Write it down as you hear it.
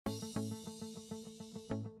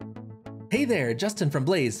Hey there, Justin from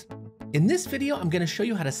Blaze. In this video, I'm going to show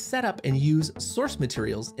you how to set up and use source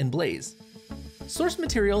materials in Blaze. Source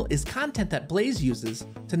material is content that Blaze uses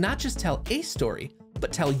to not just tell a story,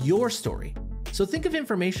 but tell your story. So think of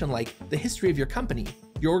information like the history of your company,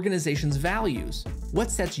 your organization's values, what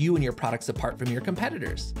sets you and your products apart from your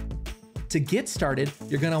competitors. To get started,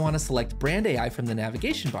 you're going to want to select Brand AI from the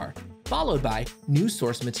navigation bar, followed by New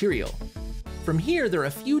Source Material. From here, there are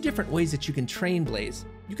a few different ways that you can train Blaze.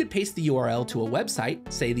 You could paste the URL to a website,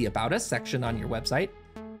 say the About Us section on your website,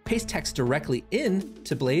 paste text directly in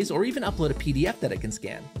to Blaze, or even upload a PDF that it can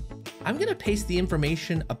scan. I'm going to paste the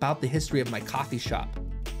information about the history of my coffee shop,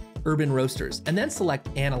 Urban Roasters, and then select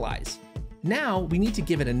Analyze. Now we need to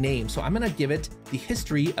give it a name, so I'm going to give it the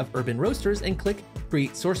history of Urban Roasters and click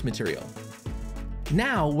Create Source Material.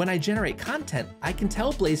 Now, when I generate content, I can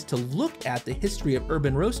tell Blaze to look at the history of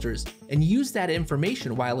Urban Roasters and use that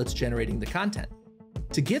information while it's generating the content.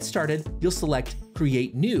 To get started, you'll select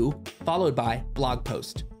Create New, followed by Blog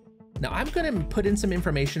Post. Now I'm going to put in some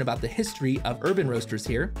information about the history of Urban Roasters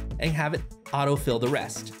here and have it autofill the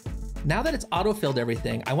rest. Now that it's autofilled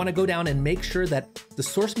everything, I want to go down and make sure that the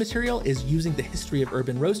source material is using the history of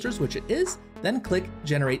Urban Roasters, which it is, then click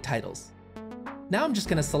Generate Titles. Now I'm just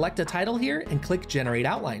going to select a title here and click Generate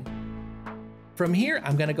Outline. From here,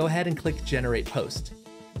 I'm going to go ahead and click Generate Post.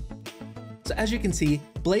 So as you can see,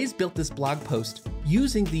 Blaze built this blog post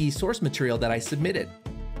using the source material that I submitted.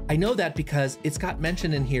 I know that because it's got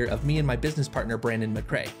mention in here of me and my business partner, Brandon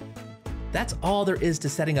McRae. That's all there is to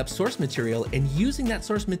setting up source material and using that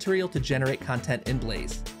source material to generate content in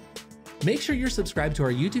Blaze. Make sure you're subscribed to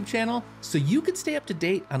our YouTube channel so you can stay up to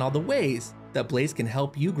date on all the ways that Blaze can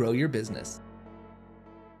help you grow your business.